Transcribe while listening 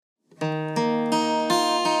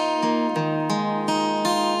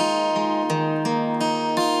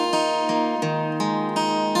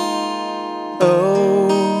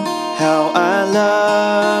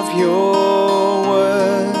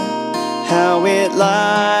how it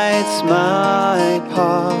lights my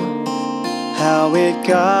path, how it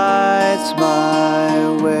guides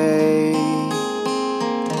my way.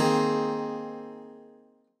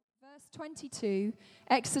 Verse 22,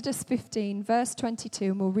 Exodus 15, verse 22,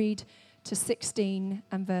 and we'll read to 16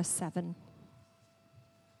 and verse 7.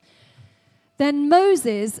 Then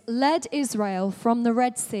Moses led Israel from the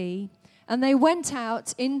Red Sea, and they went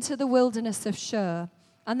out into the wilderness of Shur.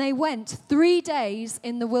 And they went 3 days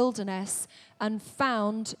in the wilderness and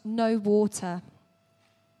found no water.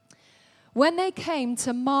 When they came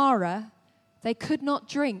to Marah, they could not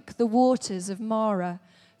drink the waters of Marah,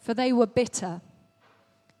 for they were bitter.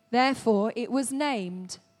 Therefore it was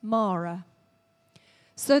named Marah.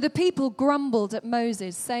 So the people grumbled at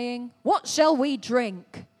Moses, saying, "What shall we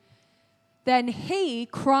drink?" Then he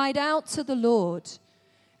cried out to the Lord,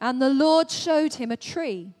 and the Lord showed him a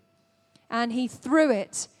tree, and he threw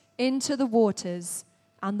it into the waters,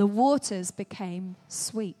 and the waters became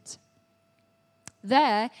sweet.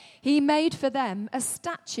 There he made for them a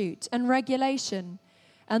statute and regulation,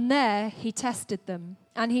 and there he tested them.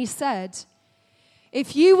 And he said,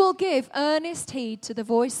 "If you will give earnest heed to the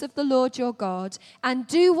voice of the Lord your God, and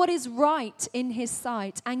do what is right in his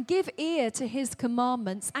sight, and give ear to his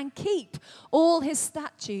commandments, and keep all his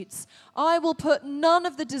statutes, I will put none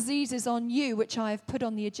of the diseases on you which I have put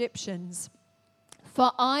on the Egyptians.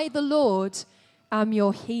 For I, the Lord, am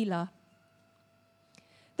your healer."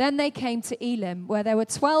 Then they came to Elim, where there were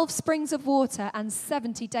 12 springs of water and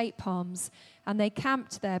 70 date palms, and they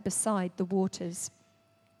camped there beside the waters.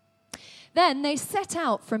 Then they set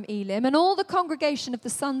out from Elim, and all the congregation of the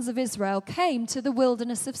sons of Israel came to the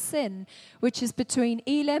wilderness of Sin, which is between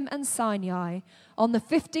Elim and Sinai, on the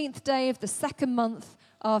 15th day of the second month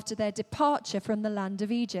after their departure from the land of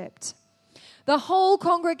Egypt. The whole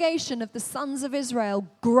congregation of the sons of Israel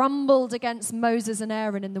grumbled against Moses and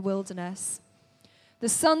Aaron in the wilderness. The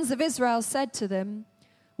sons of Israel said to them,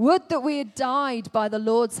 "Would that we had died by the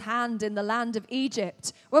Lord's hand in the land of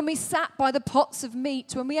Egypt, when we sat by the pots of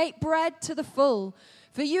meat, when we ate bread to the full.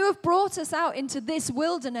 For you have brought us out into this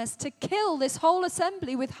wilderness to kill this whole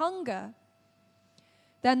assembly with hunger."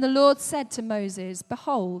 Then the Lord said to Moses,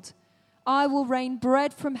 "Behold, I will rain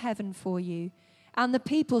bread from heaven for you, and the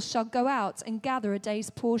people shall go out and gather a day's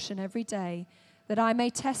portion every day, that I may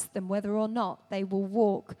test them whether or not they will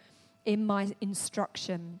walk in my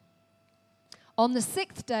instruction. On the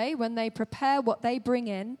 6th day, when they prepare what they bring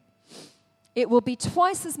in, it will be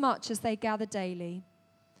twice as much as they gather daily."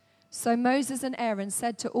 So Moses and Aaron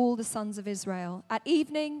said to all the sons of Israel, "At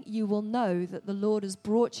evening you will know that the Lord has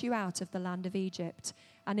brought you out of the land of Egypt,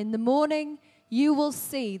 and in the morning you will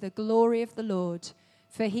see the glory of the Lord,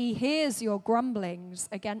 for he hears your grumblings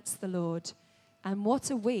against the Lord. And what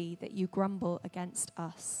are we that you grumble against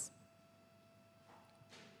us?"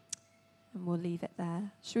 And we'll leave it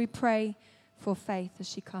there. Shall we pray for Faith as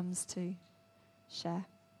she comes to share?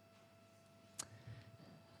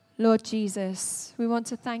 Lord Jesus, we want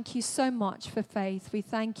to thank you so much for Faith. We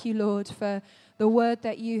thank you, Lord, for the word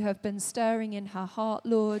that you have been stirring in her heart,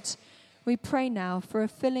 Lord. We pray now for a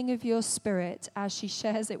filling of your Spirit as she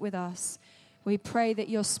shares it with us. We pray that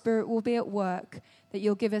your Spirit will be at work, that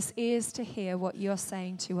you'll give us ears to hear what you're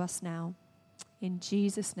saying to us now. In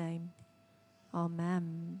Jesus' name,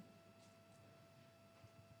 amen.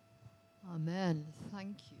 Amen.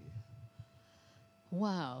 Thank you.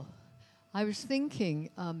 Wow. I was thinking,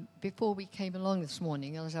 before we came along this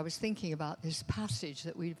morning, as I was thinking about this passage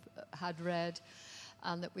that we've had read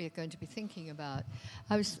and that we're going to be thinking about,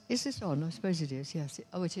 is this on? I suppose it is, yes.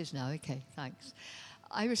 It is now. Okay, thanks.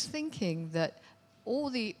 I was thinking that all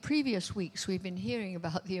the previous weeks we've been hearing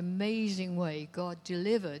about the amazing way God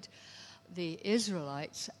delivered the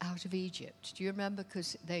Israelites out of Egypt. Do you remember?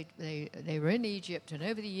 Because they were in Egypt, and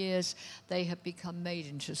over the years they had become made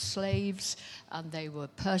into slaves, and they were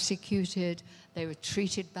persecuted, they were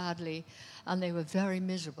treated badly, and they were very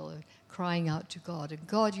miserable, crying out to God. And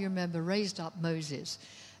God, you remember, raised up Moses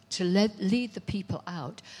to lead the people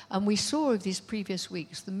out. And we saw of these previous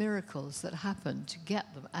weeks the miracles that happened to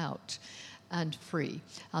get them out and free.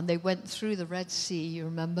 And they went through the Red Sea, you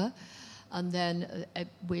remember? And then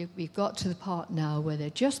we've got to the part now where they're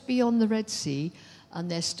just beyond the Red Sea, and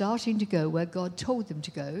they're starting to go where God told them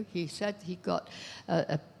to go. He said he got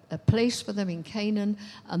a place for them in Canaan,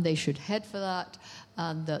 and they should head for that,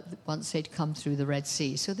 and that once they'd come through the Red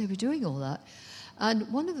Sea. So they were doing all that. And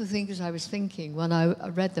one of the things I was thinking when I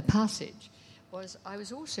read the passage was I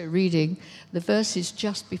was also reading the verses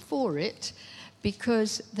just before it,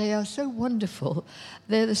 because they are so wonderful.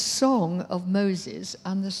 They're the song of Moses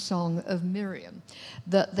and the song of Miriam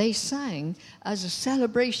that they sang as a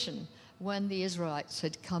celebration when the Israelites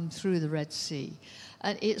had come through the Red Sea.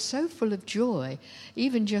 And it's so full of joy.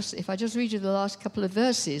 Even just, if I just read you the last couple of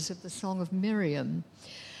verses of the Song of Miriam.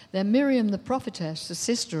 Then Miriam the prophetess, the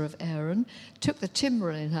sister of Aaron, took the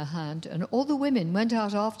timbrel in her hand, and all the women went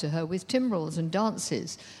out after her with timbrels and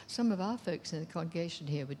dances. Some of our folks in the congregation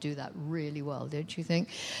here would do that really well, don't you think?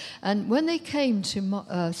 And when they came to,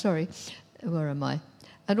 where am I?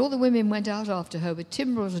 And all the women went out after her with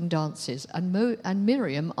timbrels and dances, and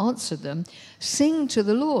Miriam answered them, "Sing to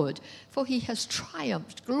the Lord, for he has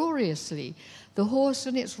triumphed gloriously. The horse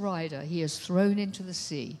and its rider he has thrown into the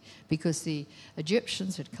sea," because the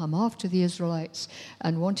Egyptians had come after the Israelites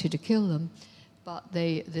and wanted to kill them, but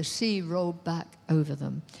the sea rolled back over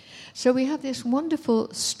them. So we have this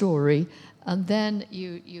wonderful story, and then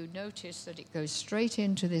you notice that it goes straight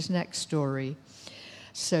into this next story.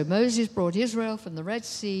 So Moses brought Israel from the Red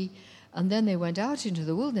Sea, and then they went out into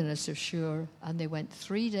the wilderness of Shur, and they went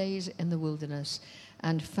 3 days in the wilderness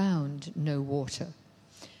and found no water.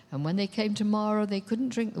 And when they came to Marah, they couldn't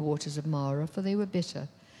drink the waters of Marah, for they were bitter.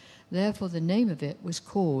 Therefore the name of it was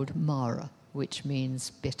called Marah, which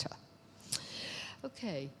means bitter.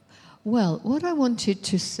 Okay, well, what I wanted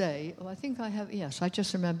to say, I think I have, yes, I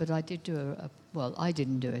just remembered I did do I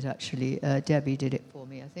didn't do it actually. Debbie did it for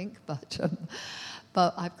me, I think, but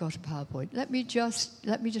I've got a PowerPoint. Let me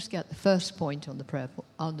just get the first point on the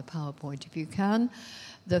PowerPoint, if you can.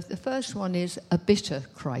 The first one is a bitter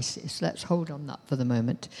crisis. Let's hold on that for the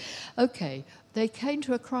moment. Okay, they came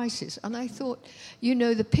to a crisis, and I thought,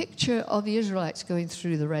 the picture of the Israelites going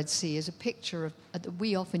through the Red Sea is a picture of,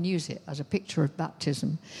 we often use it as a picture of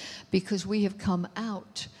baptism, because we have come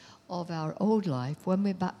out of our old life when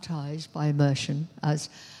we're baptized by immersion, as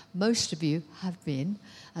most of you have been,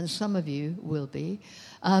 and some of you will be.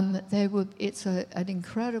 It's an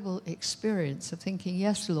incredible experience of thinking,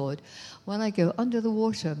 yes, Lord, when I go under the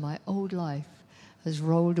water, my old life has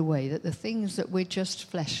rolled away, that the things that were just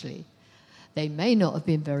fleshly, they may not have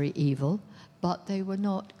been very evil, but they were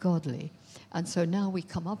not godly. And so now we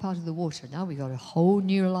come up out of the water. Now we've got a whole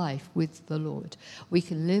new life with the Lord. We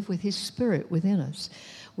can live with his Spirit within us.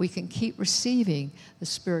 We can keep receiving the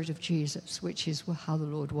Spirit of Jesus, which is how the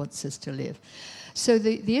Lord wants us to live. So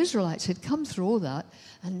the Israelites had come through all that,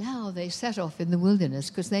 and now they set off in the wilderness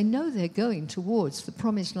because they know they're going towards the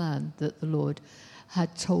promised land that the Lord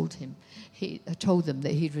had told him. He told them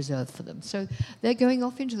that he'd reserved for them. So they're going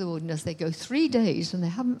off into the wilderness. They go 3 days and they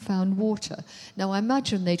haven't found water. Now, I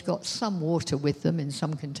imagine they'd got some water with them in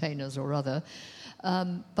some containers or other,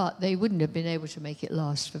 but they wouldn't have been able to make it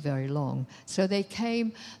last for very long. So they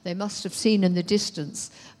came, they must have seen in the distance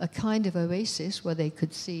a kind of oasis where they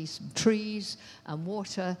could see some trees and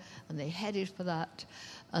water, and they headed for that.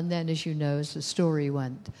 And then, as you know, as the story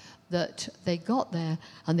went, that they got there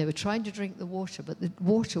and they were trying to drink the water, but the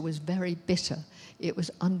water was very bitter. It was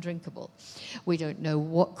undrinkable. We don't know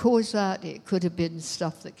what caused that. It could have been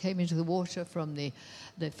stuff that came into the water from the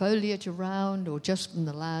foliage around or just from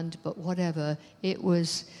the land, but whatever, it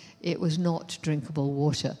was not drinkable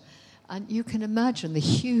water. And you can imagine the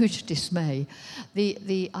huge dismay.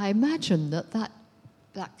 I imagine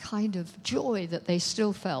that kind of joy that they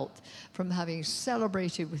still felt from having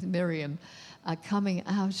celebrated with Miriam coming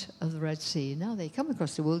out of the Red Sea. Now they come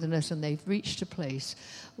across the wilderness and they've reached a place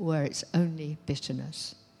where it's only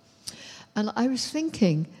bitterness. And I was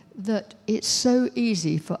thinking that it's so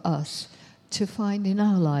easy for us to find in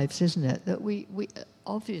our lives, isn't it, that we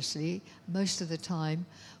obviously, most of the time,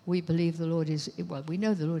 we believe the Lord is, we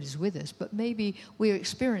know the Lord is with us, but maybe we're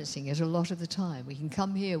experiencing it a lot of the time. We can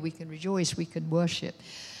come here, we can rejoice, we can worship.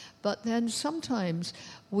 But then sometimes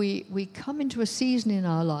we come into a season in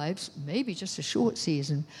our lives, maybe just a short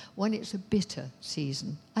season, when it's a bitter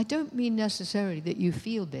season. I don't mean necessarily that you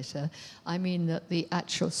feel bitter. I mean that the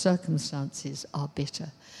actual circumstances are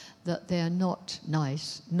bitter, that they're not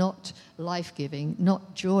nice, not life-giving,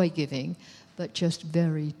 not joy-giving, but just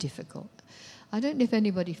very difficult. I don't know if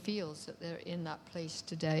anybody feels that they're in that place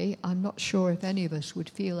today. I'm not sure if any of us would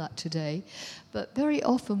feel that today. But very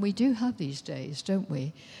often we do have these days, don't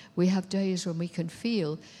we? We have days when we can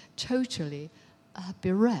feel totally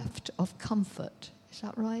bereft of comfort. Is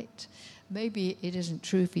that right? Maybe it isn't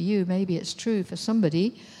true for you. Maybe it's true for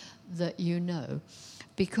somebody that you know.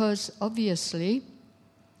 Because obviously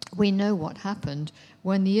we know what happened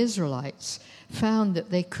when the Israelites found that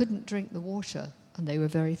they couldn't drink the water and they were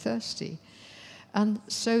very thirsty. And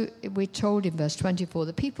so we're told in verse 24,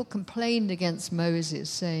 the people complained against Moses,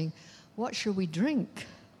 saying, "What shall we drink?"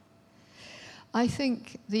 I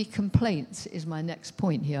think the complaints is my next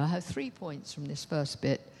point here. I have 3 points from this first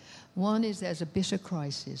bit. One is there's a bitter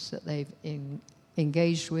crisis that they've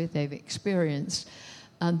engaged with, they've experienced,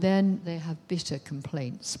 And then they have bitter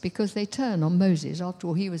complaints because they turn on Moses. After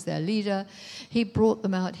all, he was their leader. He brought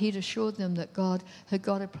them out. He'd assured them that God had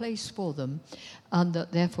got a place for them and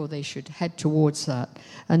that therefore they should head towards that.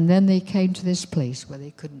 And then they came to this place where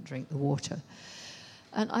they couldn't drink the water.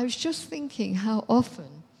 And I was just thinking how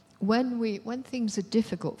often when things are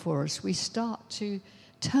difficult for us, we start to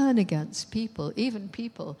turn against people, even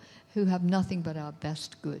people who have nothing but our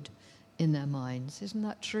best good in their minds. Isn't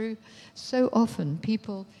that true? So often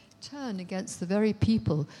people turn against the very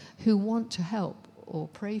people who want to help or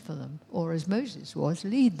pray for them, or as Moses was,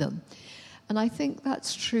 lead them. And I think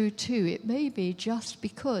that's true too. It may be just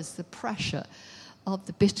because the pressure of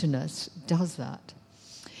the bitterness does that.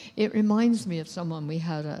 It reminds me of someone we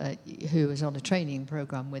had who was on a training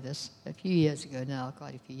program with us a few years ago now,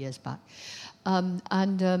 quite a few years back.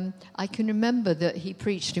 I can remember that he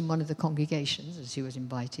preached in one of the congregations as he was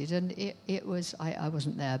invited, and it was, I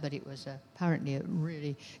wasn't there, but it was apparently a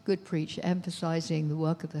really good preach, emphasizing the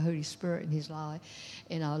work of the Holy Spirit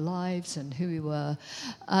in our lives and who we were.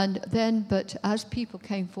 And then, but as people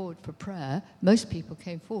came forward for prayer, most people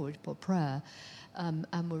came forward for prayer,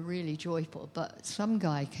 and were really joyful. But some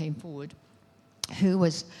guy came forward who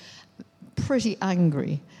was pretty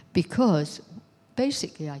angry because,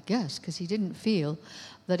 basically, I guess, because he didn't feel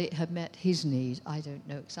that it had met his need. I don't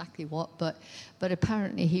know exactly what, but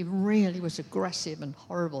apparently he really was aggressive and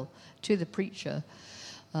horrible to the preacher,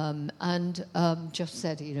 and just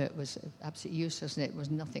said, it was absolutely useless and it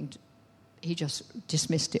was nothing. He just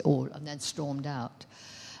dismissed it all and then stormed out.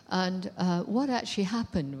 And what actually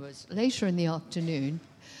happened was later in the afternoon,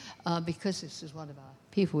 because this is one of our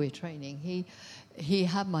people we're training, he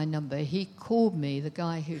had my number. He called me, the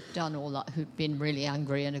guy who'd done all that, who'd been really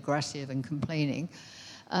angry and aggressive and complaining,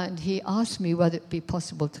 and he asked me whether it'd be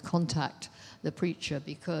possible to contact the preacher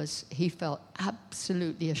because he felt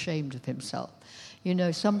absolutely ashamed of himself.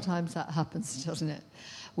 Sometimes that happens, doesn't it?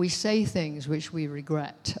 We say things which we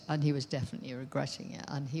regret, and he was definitely regretting it,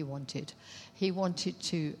 and he wanted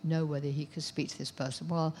to know whether he could speak to this person.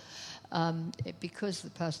 Well, because the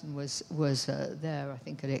person was there, I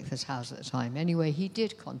think, at Ichthar's house at the time. Anyway, he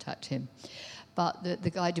did contact him, but the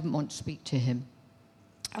guy didn't want to speak to him.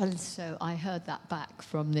 And so I heard that back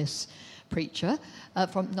from this preacher,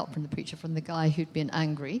 from the guy who'd been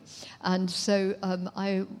angry. And so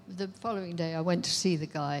the following day I went to see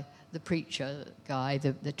the preacher guy,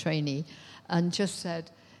 the trainee, and just said,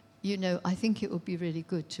 I think it would be really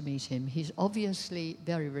good to meet him. He's obviously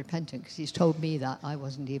very repentant because he's told me that. I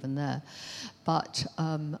wasn't even there. But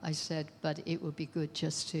I said, but it would be good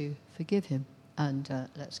just to forgive him and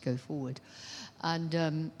let's go forward.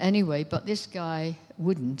 And anyway, but this guy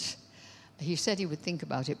wouldn't. He said he would think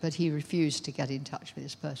about it, but he refused to get in touch with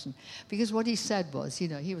this person. Because what he said was,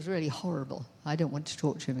 he was really horrible. I don't want to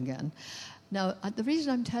talk to him again. Now, the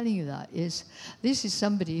reason I'm telling you that is this is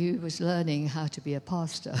somebody who was learning how to be a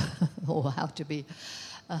pastor or how to be,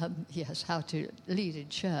 how to lead in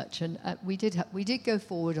church. And we did go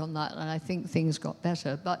forward on that, and I think things got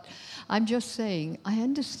better. But I'm just saying, I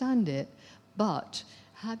understand it, but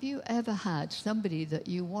have you ever had somebody that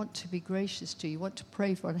you want to be gracious to, you want to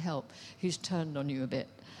pray for and help, who's turned on you a bit?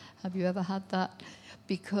 Have you ever had that?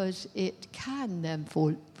 Because it can then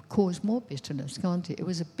cause more bitterness, can't it? It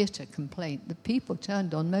was a bitter complaint. The people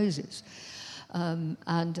turned on Moses.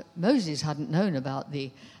 And Moses hadn't known about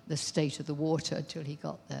the state of the water until he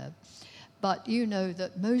got there. But you know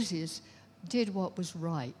that Moses did what was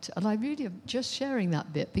right. And I really am just sharing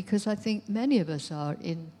that bit because I think many of us are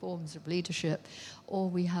in forms of leadership, or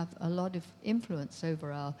we have a lot of influence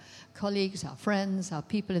over our colleagues, our friends, our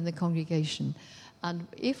people in the congregation. And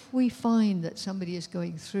if we find that somebody is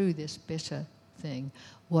going through this bitter thing,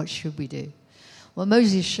 what should we do? Well,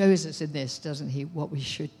 Moses shows us in this, doesn't he, what we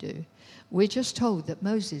should do. We're just told that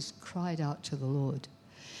Moses cried out to the Lord.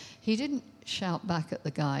 He didn't shout back at the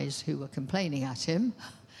guys who were complaining at him.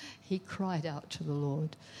 He cried out to the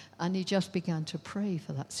Lord, and he just began to pray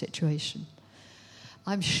for that situation.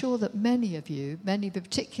 I'm sure that many of you,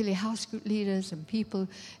 particularly house group leaders and people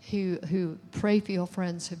who pray for your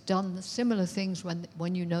friends, have done the similar things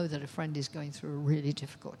when you know that a friend is going through a really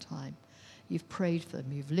difficult time. You've prayed for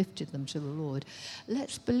them, you've lifted them to the Lord.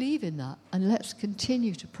 Let's believe in that, and let's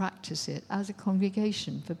continue to practice it as a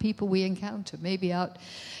congregation for people we encounter, maybe out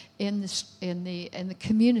in the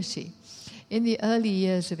community. In the early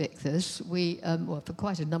years of Ichthar's, for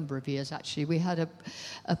quite a number of years actually, we had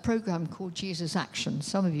a program called Jesus Action.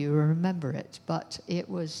 Some of you will remember it, but it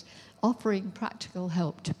was offering practical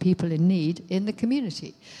help to people in need in the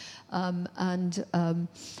community.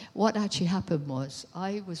 What actually happened was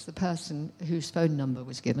I was the person whose phone number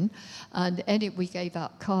was given, and we gave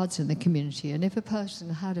out cards in the community, and if a person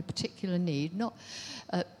had a particular need,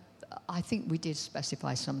 I think we did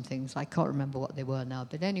specify some things. I can't remember what they were now.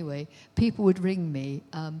 But anyway, people would ring me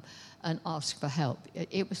and ask for help.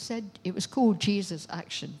 It was called Jesus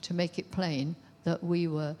Action, to make it plain that we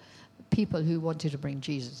were people who wanted to bring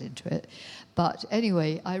Jesus into it. But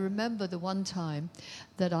anyway, I remember the one time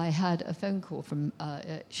that I had a phone call from,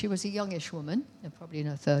 she was a youngish woman, probably in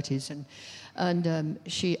her 30s, and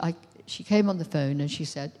she came on the phone and she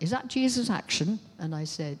said, "Is that Jesus Action?" And I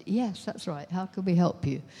said, "Yes, that's right. How can we help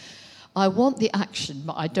you?" "I want the action,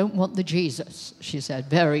 but I don't want the Jesus," she said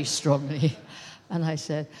very strongly. And I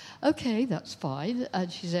said, "Okay, that's fine."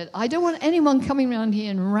 And she said, "I don't want anyone coming around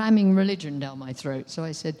here and ramming religion down my throat." So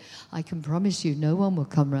I said, "I can promise you no one will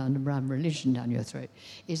come around and ram religion down your throat.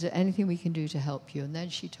 Is there anything we can do to help you?" And then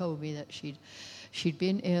she told me that she'd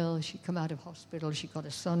been ill, she'd come out of hospital, she got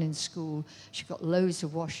a son in school, she got loads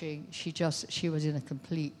of washing. She was in a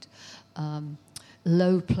complete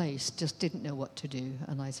low place, just didn't know what to do.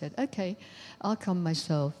 And I said, "Okay, I'll come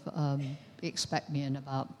myself. Expect me in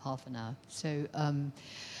about half an hour."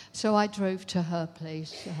 So I drove to her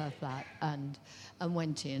place, her flat, and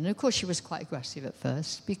went in. And of course she was quite aggressive at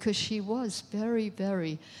first because she was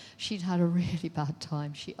she'd had a really bad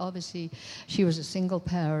time. She was a single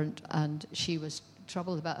parent and she was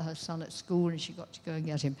troubled about her son at school and she got to go and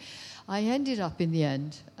get him. I ended up in the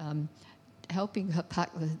end helping her pack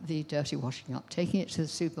the dirty washing up, taking it to the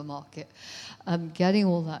supermarket, getting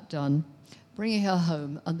all that done, bringing her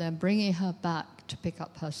home, and then bringing her back to pick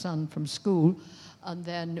up her son from school. And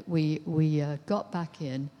then we got back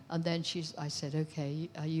in, and then I said, "Okay,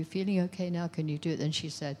 are you feeling okay now? Can you do it?" Then she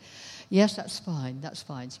said, "Yes, that's fine.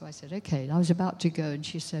 So I said, "Okay." And I was about to go, and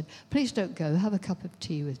she said, "Please don't go. Have a cup of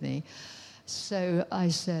tea with me." So I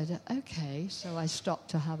said, "Okay." So I stopped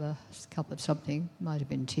to have a cup of something, might have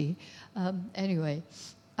been tea. Anyway.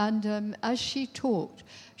 And as she talked,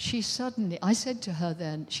 I said to her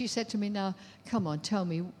then, she said to me, "Now, come on, tell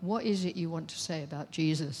me, what is it you want to say about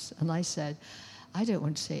Jesus?" And I said, "I don't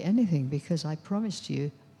want to say anything because I promised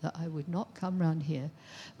you that I would not come round here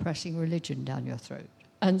pressing religion down your throat."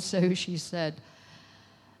 And so she said,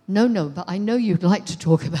 No, but I know you'd like to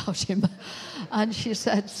talk about him." And she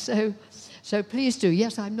said, So please do.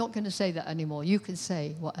 "Yes, I'm not going to say that anymore. You can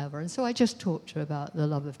say whatever." And so I just talked to her about the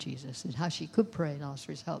love of Jesus and how she could pray and ask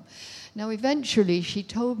for his help. Now, eventually, she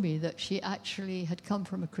told me that she actually had come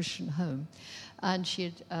from a Christian home, and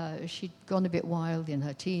she'd gone a bit wild in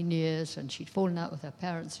her teen years, and she'd fallen out with her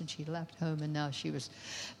parents, and she'd left home, and now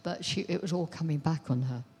it was all coming back on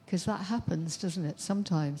her. Because that happens, doesn't it?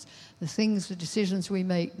 Sometimes the decisions we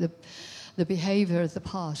make, the behavior of the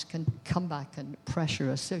past can come back and pressure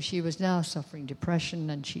us. So she was now suffering depression,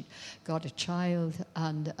 and she got a child.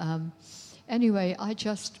 And anyway, I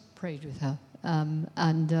just prayed with her.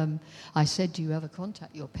 I said, "Do you ever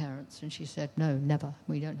contact your parents?" And she said, "No, never.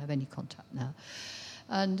 We don't have any contact now."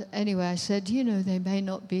 And anyway, I said, "They may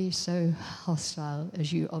not be so hostile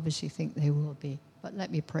as you obviously think they will be, but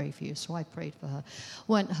let me pray for you." So I prayed for her,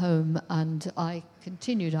 went home, and I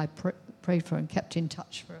continued. I prayed for her and kept in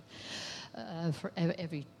touch for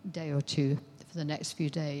every day or two for the next few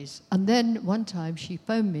days. And then one time she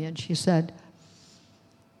phoned me and she said,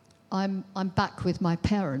 I'm back with my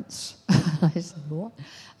parents." I said, "What?"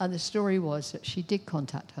 And the story was that she did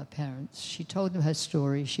contact her parents. She told them her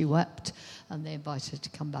story. She wept, and they invited her to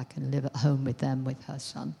come back and live at home with them, with her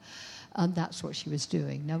son. And that's what she was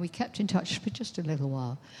doing. Now, we kept in touch for just a little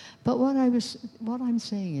while. But what I'm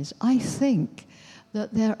saying is, I think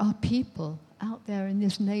that there are people out there in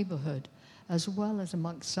this neighborhood, as well as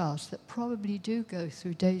amongst us, that probably do go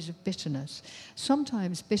through days of bitterness.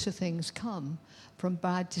 Sometimes bitter things come from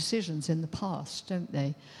bad decisions in the past, don't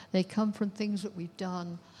they? They come from things that we've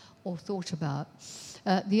done or thought about.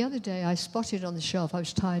 The other day I spotted on the shelf, I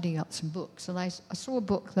was tidying up some books, and I saw a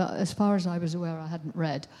book that, as far as I was aware, I hadn't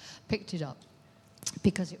read, picked it up,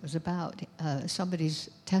 because it was about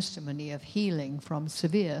somebody's testimony of healing from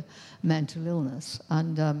severe mental illness.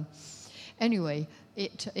 And anyway,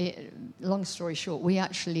 long story short, we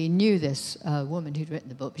actually knew this woman who'd written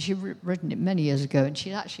the book, but she'd written it many years ago, and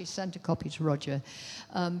she'd actually sent a copy to Roger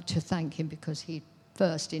to thank him because he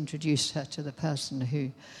first introduced her to the person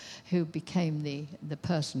who became the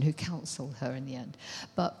person who counseled her in the end.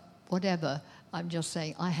 But whatever, I'm just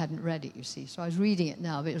saying I hadn't read it, you see. So I was reading it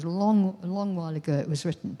now, but it was a long while ago it was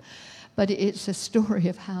written. But it's a story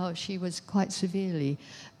of how she was quite severely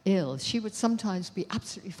ill. She would sometimes be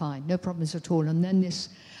absolutely fine, no problems at all. And then this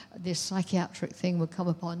this psychiatric thing would come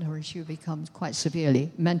upon her and she would become quite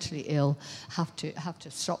severely mentally ill, have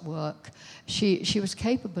to stop work. She was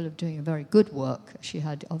capable of doing a very good work. She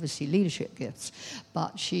had obviously leadership gifts,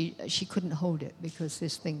 but she couldn't hold it because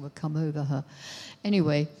this thing would come over her.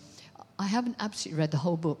 Anyway, I haven't absolutely read the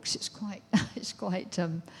whole book. It's quite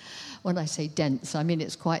when I say dense, I mean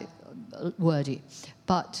it's quite wordy.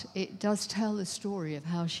 But it does tell the story of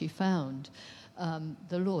how she found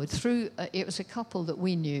the Lord through. It was a couple that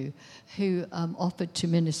we knew who offered to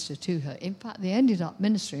minister to her. In fact, they ended up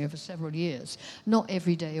ministering over several years, not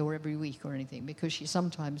every day or every week or anything, because she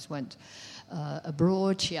sometimes went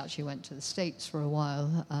abroad. She actually went to the States for a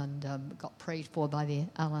while and got prayed for by the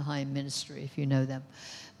Anaheim Ministry, if you know them,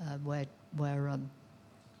 where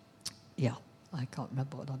I can't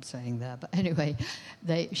remember what I'm saying there. But anyway,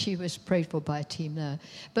 she was prayed for by a team there.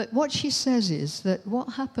 But what she says is that what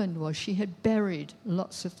happened was she had buried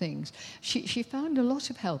lots of things. She found a lot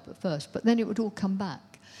of help at first, but then it would all come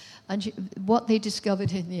back. And what they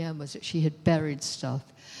discovered in the end was that she had buried stuff.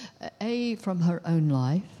 A, from her own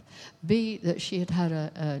life. B, that she had had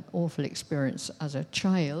an awful experience as a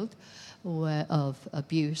child of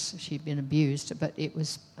abuse. She'd been abused, but it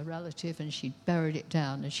was a relative and she'd buried it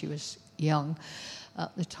down and she was young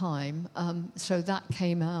at the time. So that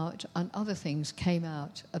came out, and other things came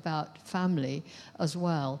out about family as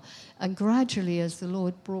well. And gradually, as the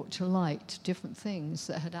Lord brought to light different things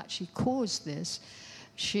that had actually caused this,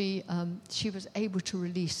 she was able to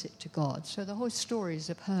release it to God. So the whole story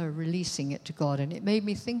is of her releasing it to God. And it made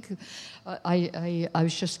me think, I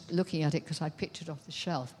was just looking at it because I picked it off the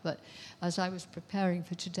shelf, but as I was preparing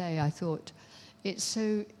for today, I thought, it's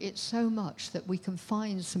so much that we can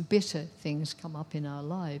find some bitter things come up in our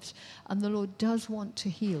lives, and the Lord does want to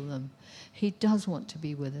heal them. He does want to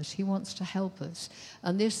be with us. He wants to help us.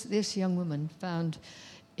 And this young woman found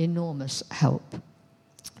enormous help.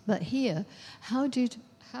 But here, how did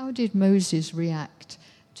Moses react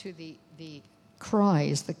to the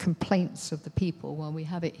cries, the complaints of the people? Well, we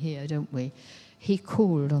have it here, don't we? He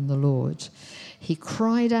called on the Lord. He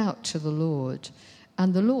cried out to the Lord.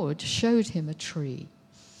 And the Lord showed him a tree.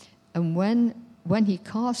 And when he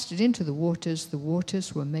cast it into the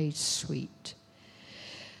waters were made sweet.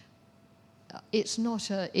 It's not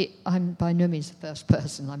I'm by no means the first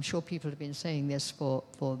person. I'm sure people have been saying this for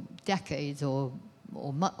decades or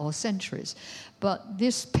centuries. But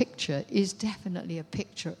this picture is definitely a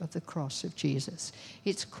picture of the cross of Jesus.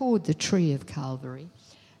 It's called the tree of Calvary.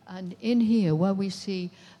 And in here, where we see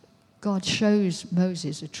God shows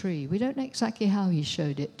Moses a tree. We don't know exactly how he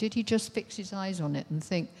showed it. Did he just fix his eyes on it and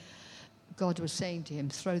think God was saying to him,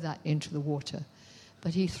 throw that into the water?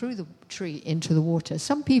 But he threw the tree into the water.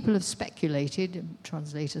 Some people have speculated,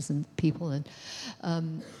 translators and people,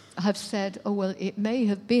 and have said, oh, well, it may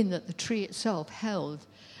have been that the tree itself held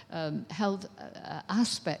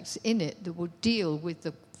aspects in it that would deal with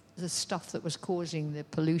the stuff that was causing the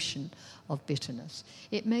pollution of bitterness.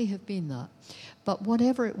 It may have been that. But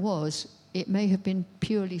whatever it was, it may have been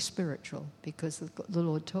purely spiritual, because the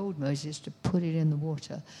Lord told Moses to put it in the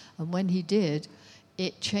water. And when he did,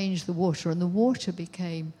 it changed the water, and the water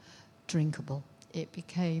became drinkable. It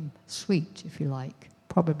became sweet, if you like.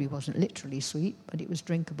 Probably wasn't literally sweet, but it was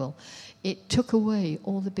drinkable. It took away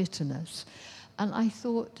all the bitterness. And I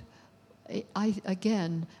thought,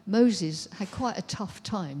 again, Moses had quite a tough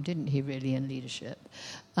time, didn't he, really, in leadership?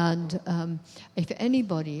 And if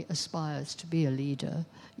anybody aspires to be a leader,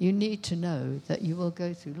 you need to know that you will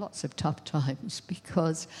go through lots of tough times,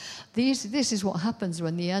 because this is what happens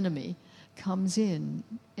when the enemy comes in,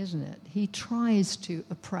 isn't it? He tries to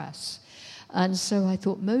oppress. And so I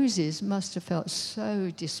thought Moses must have felt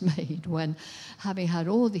so dismayed when, having had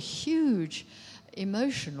all the huge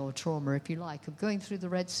emotional trauma, if you like, of going through the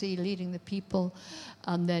Red Sea, leading the people,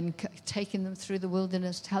 and then taking them through the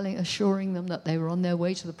wilderness, assuring them that they were on their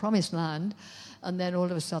way to the promised land, and then all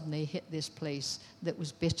of a sudden they hit this place that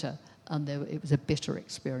was bitter, and it was a bitter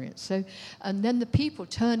experience. So, and then the people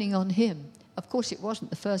turning on him. Of course, it wasn't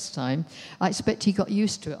the first time. I expect he got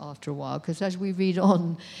used to it after a while, because as we read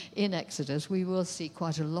on in Exodus, we will see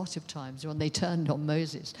quite a lot of times when they turned on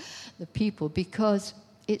Moses, the people, because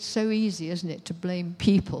it's so easy, isn't it, to blame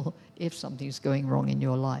people if something's going wrong in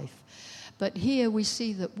your life. But here we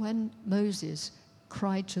see that when Moses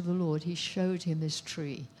cried to the Lord, he showed him this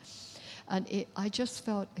tree. And I just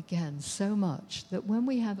felt, again, so much that when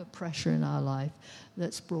we have a pressure in our life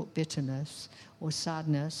that's brought bitterness or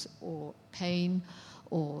sadness or pain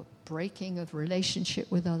or breaking of relationship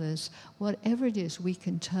with others, whatever it is, we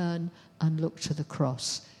can turn and look to the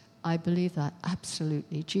cross. I believe that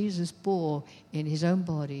absolutely. Jesus bore in his own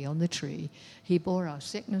body on the tree. He bore our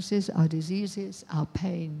sicknesses, our diseases, our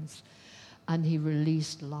pains, and he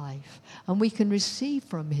released life. And we can receive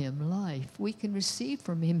from him life. We can receive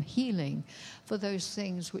from him healing for those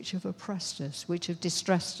things which have oppressed us, which have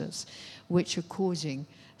distressed us, which are causing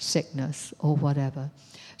sickness or whatever.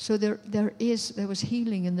 So there was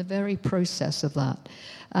healing in the very process of that.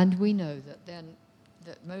 And we know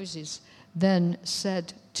that Moses then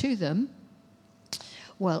said to them,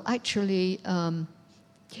 well, actually,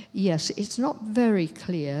 yes, it's not very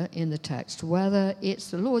clear in the text whether it's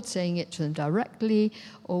the Lord saying it to them directly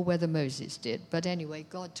or whether Moses did. But anyway,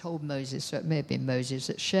 God told Moses, so it may have been Moses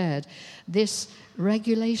that shared this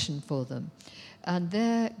regulation for them. And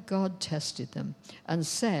there God tested them and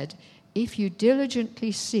said, if you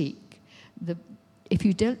diligently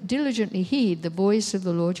diligently heed the voice of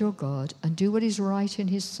the Lord your God and do what is right in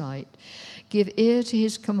his sight, give ear to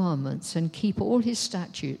his commandments and keep all his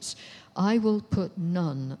statutes, I will put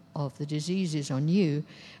none of the diseases on you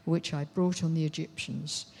which I brought on the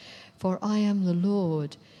Egyptians. For I am the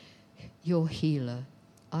Lord your healer.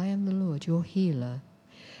 I am the Lord your healer.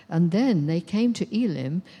 And then they came to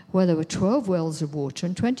Elim, where there were 12 wells of water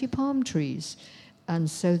and 20 palm trees. And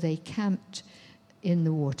so they camped in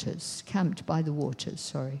the waters, camped by the waters,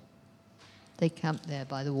 sorry. They camped there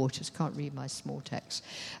by the waters. Can't read my small text.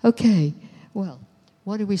 Okay, well,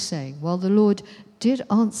 what are we saying? Well, the Lord did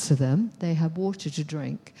answer them. They had water to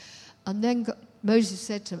drink. And then Moses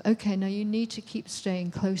said to them, okay, now you need to keep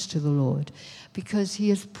staying close to the Lord because he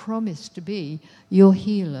has promised to be your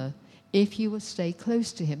healer if you will stay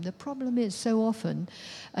close to him. The problem is so often,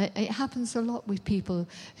 it happens a lot with people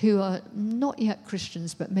who are not yet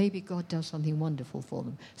Christians, but maybe God does something wonderful for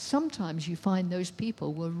them. Sometimes you find those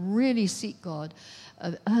people will really seek God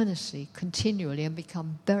earnestly, continually, and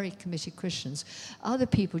become very committed Christians. Other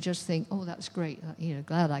people just think, oh, that's great,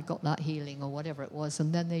 glad I got that healing or whatever it was,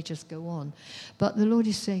 and then they just go on. But the Lord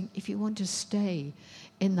is saying, if you want to stay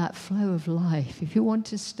in that flow of life, if you want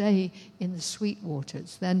to stay in the sweet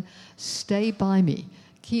waters, then stay by me.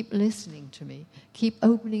 Keep listening to me. Keep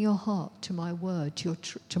opening your heart to my word,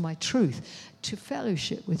 to my truth, to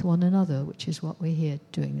fellowship with one another, which is what we're here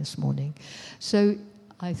doing this morning. So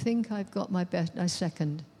I think I've got my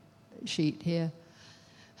second sheet here.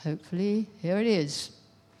 Hopefully, here it is.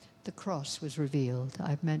 The cross was revealed.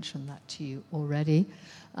 I've mentioned that to you already.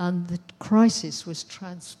 And the crisis was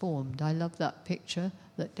transformed. I love that picture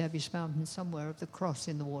that Debbie's found somewhere of the cross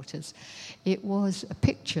in the waters. It was a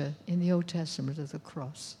picture in the Old Testament of the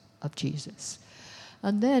cross of Jesus.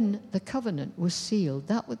 And then the covenant was sealed.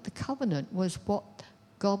 The covenant was what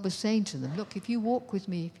God was saying to them. Look, if you walk with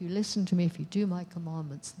me, if you listen to me, if you do my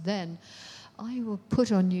commandments, then I will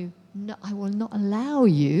put on you, I will not allow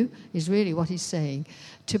you, is really what he's saying,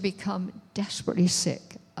 to become desperately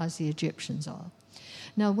sick as the Egyptians are.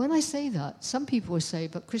 Now, when I say that, some people will say,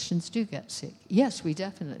 but Christians do get sick. Yes, we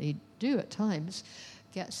definitely do at times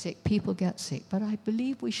get sick. People get sick. But I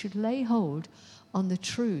believe we should lay hold on the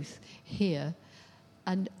truth here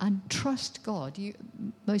and trust God.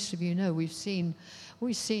 Most of you know we've seen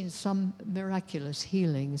some miraculous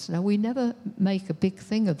healings. Now, we never make a big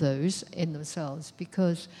thing of those in themselves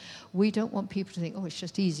because we don't want people to think, oh, it's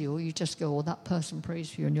just easy, or you just go, oh, that person prays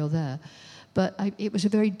for you and you're there. But it was a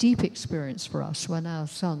very deep experience for us when our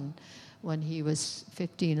son, when he was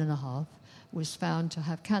 15 and a half, was found to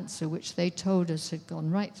have cancer, which they told us had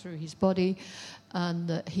gone right through his body and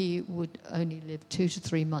that he would only live 2 to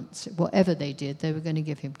 3 months. Whatever they did, they were going to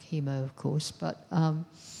give him chemo, of course. But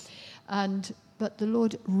the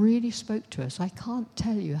Lord really spoke to us. I can't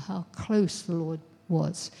tell you how close the Lord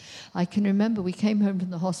was. I can remember we came home from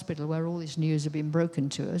the hospital where all this news had been broken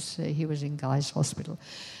to us. He was in Guy's Hospital.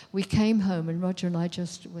 We came home and Roger and I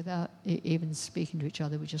just, without even speaking to each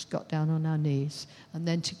other, we just got down on our knees. And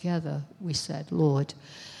then together we said, Lord,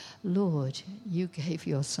 you gave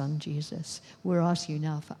your son Jesus. We're asking you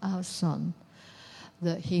now for our son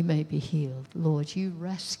that he may be healed. Lord, you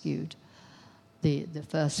rescued the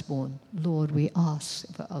firstborn. Lord, we ask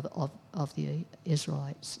of the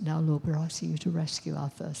Israelites. Now, Lord, we're asking you to rescue our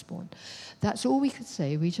firstborn. That's all we could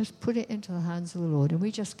say. We just put it into the hands of the Lord, and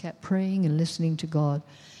we just kept praying and listening to God.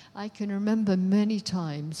 I can remember many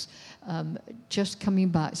times just coming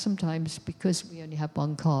back, sometimes because we only had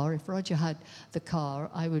one car. If Roger had the car,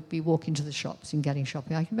 I would be walking to the shops and getting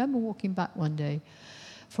shopping. I can remember walking back one day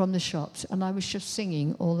from the shops, and I was just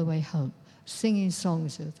singing all the way home, singing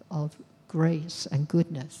songs of grace and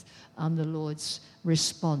goodness and the Lord's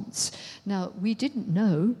response. Now, we didn't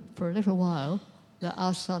know for a little while that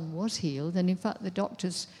our son was healed, and in fact the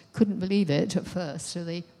doctors couldn't believe it at first, so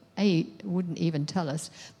they A, wouldn't even tell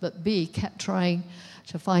us, but B, kept trying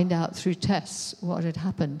to find out through tests what had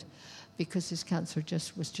happened, because his cancer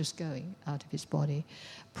was just going out of his body.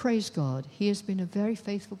 Praise God. He has been a very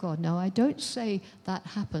faithful God. Now, I don't say that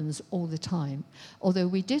happens all the time, although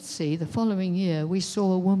we did see the following year, we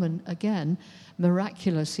saw a woman again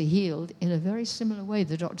miraculously healed in a very similar way.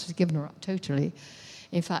 The doctors had given her up totally.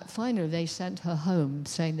 In fact, finally, they sent her home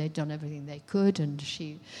saying they'd done everything they could, and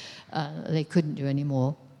they couldn't do any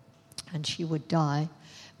more, and she would die.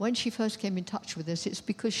 When she first came in touch with us, it's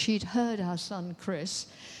because she'd heard our son Chris,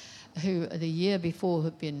 who the year before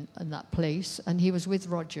had been in that place, and he was with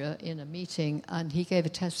Roger in a meeting, and he gave a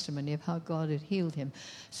testimony of how God had healed him.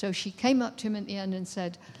 So she came up to him at the end and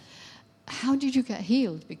said, how did you get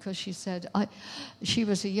healed? Because she said, she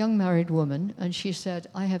was a young married woman, and she said,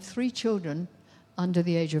 I have 3 children under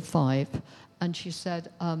the age of 5, and she said,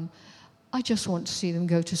 I just want to see them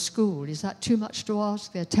go to school. Is that too much to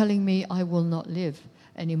ask? They're telling me I will not live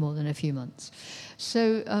any more than a few months.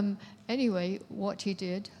 So anyway, what he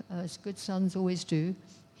did, as good sons always do,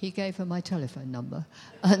 he gave her my telephone number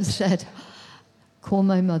and said, call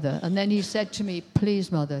my mother. And then he said to me,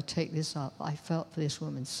 please, mother, take this up. I felt for this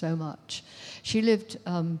woman so much. She lived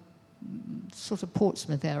sort of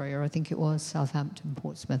Portsmouth area, I think it was, Southampton,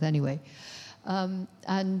 Portsmouth, anyway.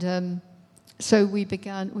 So we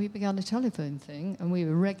began a telephone thing, and we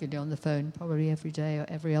were regularly on the phone, probably every day or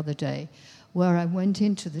every other day, where I went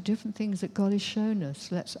into the different things that God has shown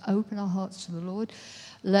us. Let's open our hearts to the Lord.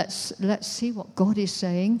 Let's see what God is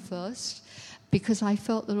saying first, because I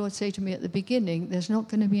felt the Lord say to me at the beginning, there's not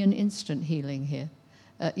going to be an instant healing here,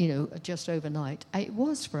 just overnight. It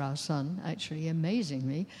was for our son, actually,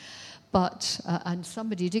 amazingly. But, and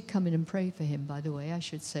somebody did come in and pray for him, by the way, I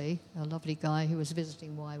should say, a lovely guy who was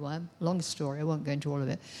visiting YWAM. Long story, I won't go into all of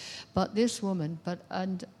it. But this woman,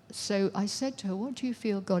 and so I said to her, what do you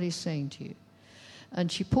feel God is saying to you?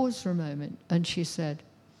 And she paused for a moment, and she said,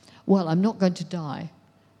 well, I'm not going to die.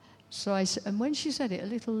 So and when she said it, a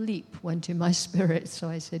little leap went in my spirit. So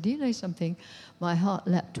I said, do you know something? My heart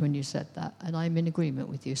leapt when you said that, and I'm in agreement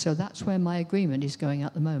with you. So that's where my agreement is going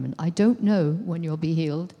at the moment. I don't know when you'll be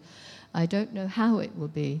healed. I don't know how it will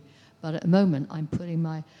be, but at the moment I'm putting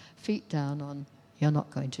my feet down on, you're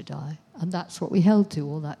not going to die. And that's what we held to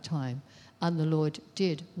all that time. And the Lord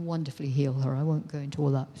did wonderfully heal her. I won't go into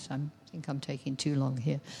all that, so I think I'm taking too long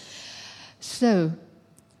here. So,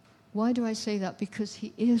 why do I say that? Because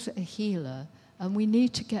he is a healer, and we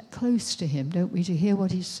need to get close to him, don't we, to hear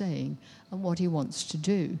what he's saying and what he wants to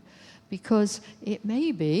do. Because it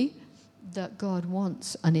may be that God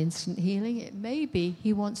wants an instant healing. It may be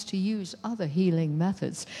he wants to use other healing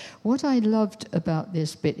methods. What I loved about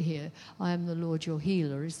this bit here, I am the Lord your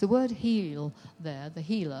healer, is the word heal there, the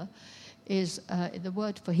healer, is the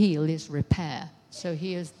word for heal is repair. So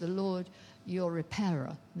he is the Lord your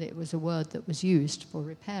repairer. It was a word that was used for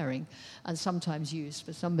repairing, and sometimes used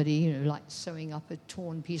for somebody, like sewing up a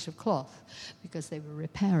torn piece of cloth, because they were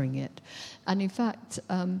repairing it. And in fact,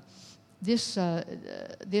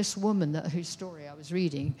 this woman whose story I was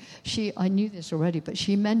reading, I knew this already, but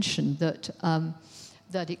she mentioned that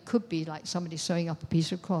it could be like somebody sewing up a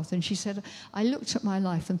piece of cloth. And she said, I looked at my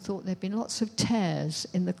life and thought there'd been lots of tears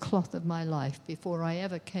in the cloth of my life before I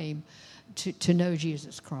ever came to know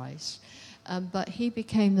Jesus Christ. But he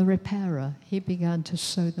became the repairer. He began to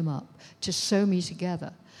sew them up, to sew me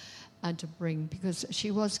together. And to bring, because she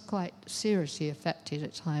was quite seriously affected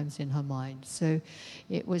at times in her mind. So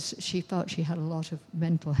she felt she had a lot of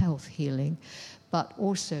mental health healing, but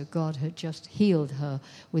also God had just healed her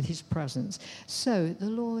with his presence. So the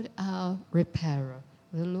Lord our repairer,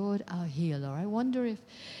 the Lord our healer. I wonder if,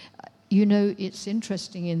 it's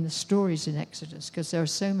interesting in the stories in Exodus, because there are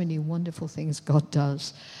so many wonderful things God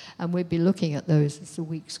does, and we'll be looking at those as the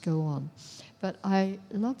weeks go on. But I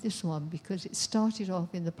love this one because it started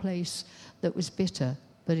off in the place that was bitter,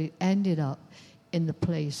 but it ended up in the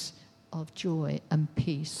place of joy and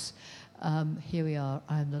peace. Here we are,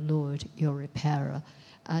 I am the Lord, your repairer.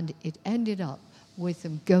 And it ended up with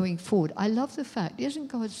them going forward. I love the fact,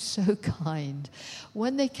 isn't God so kind?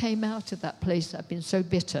 When they came out of that place that had been so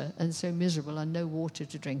bitter and so miserable and no water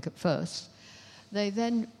to drink at first, they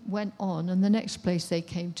then went on, and the next place they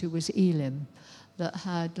came to was Elim, that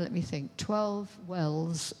had, 12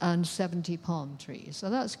 wells and 70 palm trees.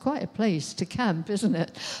 So that's quite a place to camp, isn't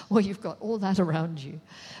it? Well, you've got all that around you.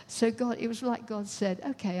 So it was like God said,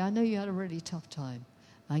 okay, I know you had a really tough time.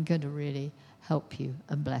 I'm going to really help you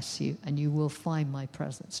and bless you, and you will find my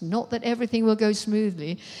presence. Not that everything will go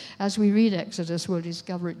smoothly. As we read Exodus, we'll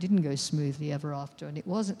discover it didn't go smoothly ever after, and it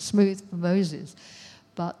wasn't smooth for Moses,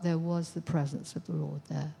 but there was the presence of the Lord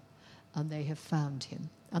there. and they have found him.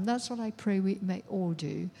 And that's what I pray we may all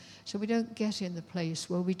do, so we don't get in the place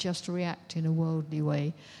where we just react in a worldly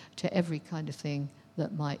way to every kind of thing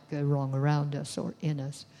that might go wrong around us or in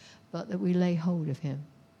us, but that we lay hold of him.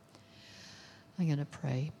 I'm going to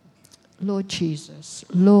pray. Lord Jesus,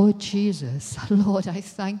 Lord Jesus, Lord, I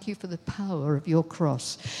thank you for the power of your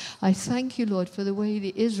cross. I thank you, Lord, for the way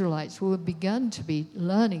the Israelites were begun to be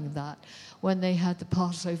learning that when they had the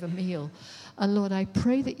Passover meal. And Lord, I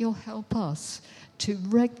pray that you'll help us to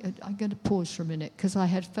I'm going to pause for a minute because I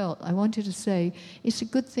wanted to say it's a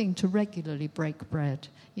good thing to regularly break bread,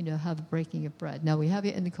 have a breaking of bread. Now, we have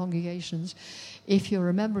it in the congregations. If you're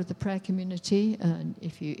a member of the prayer community, and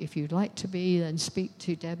if you'd like to be, then speak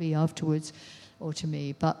to Debbie afterwards or to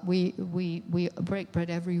me. But we break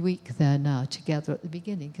bread every week there now together at the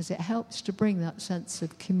beginning because it helps to bring that sense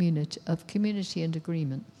of community and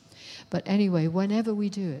agreement. But anyway, whenever we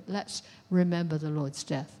do it, let's remember the Lord's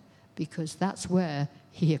death, because that's where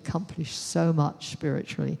he accomplished so much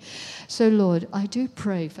spiritually. So, Lord, I do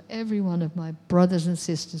pray for every one of my brothers and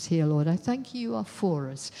sisters here, Lord. I thank you are for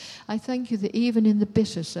us. I thank you that even in the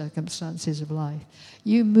bitter circumstances of life,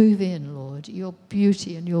 you move in, Lord. Your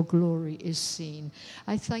beauty and your glory is seen.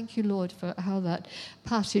 I thank you, Lord, for how that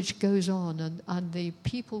passage goes on and the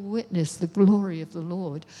people witness the glory of the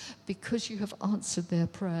Lord because you have answered their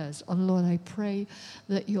prayers. And, Lord, I pray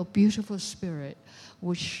that your beautiful Spirit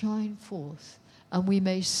would shine forth and we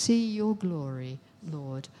may see your glory,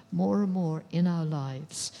 Lord, more and more in our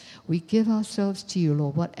lives. We give ourselves to you,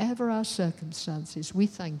 Lord. Whatever our circumstances, we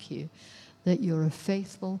thank you that you're a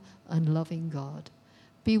faithful and loving God.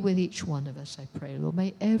 Be with each one of us, I pray, Lord.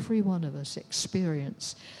 May every one of us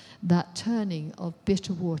experience that turning of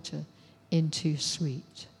bitter water into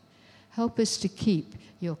sweet. Help us to keep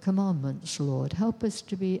your commandments, Lord. Help us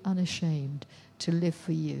to be unashamed to live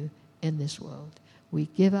for you in this world. We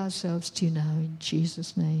give ourselves to you now in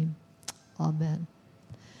Jesus' name. Amen.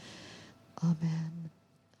 Amen.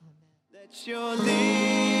 Let your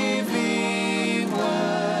living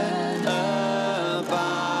word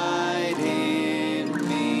abide in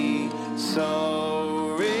me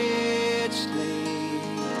so richly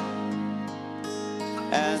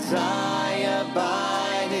as I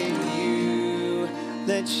abide in you.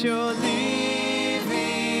 Let your living